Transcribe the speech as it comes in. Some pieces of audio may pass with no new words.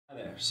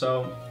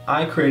So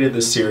I created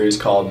this series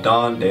called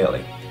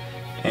DawnDaily,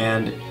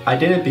 and I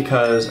did it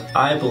because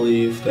I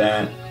believe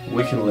that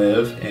we can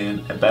live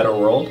in a better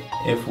world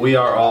if we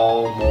are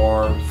all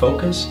more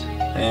focused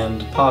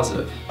and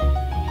positive.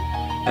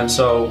 And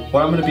so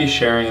what I'm going to be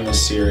sharing in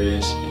this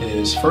series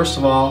is, first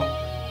of all,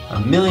 a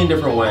million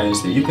different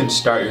ways that you can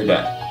start your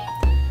day.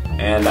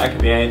 And that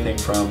could be anything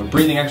from a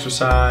breathing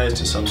exercise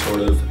to some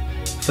sort of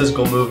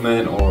physical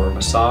movement or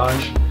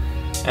massage.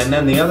 And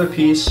then the other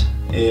piece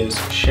is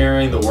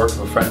sharing the work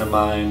of a friend of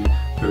mine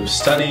who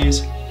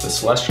studies the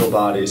celestial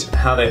bodies and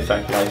how they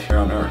affect life here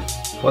on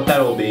Earth. What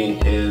that will be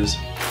is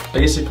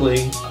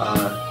basically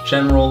a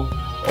general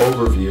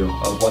overview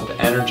of what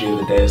the energy of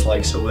the day is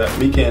like so that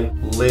we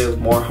can live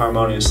more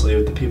harmoniously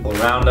with the people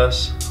around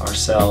us,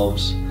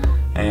 ourselves,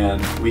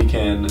 and we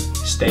can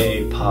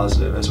stay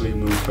positive as we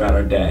move throughout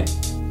our day.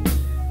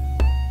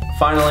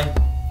 Finally,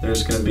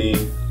 there's going to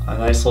be a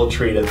nice little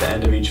treat at the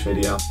end of each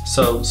video.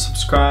 So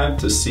subscribe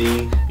to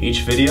see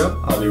each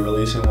video. I'll be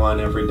releasing one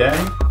every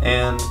day,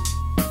 and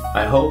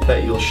I hope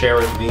that you'll share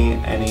with me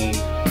any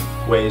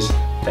ways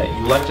that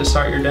you like to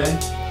start your day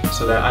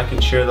so that I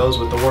can share those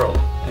with the world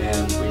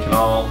and we can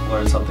all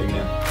learn something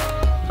new.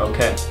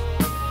 Okay,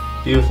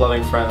 be with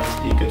loving friends,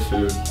 eat good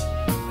food,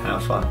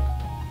 have fun.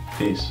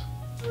 Peace.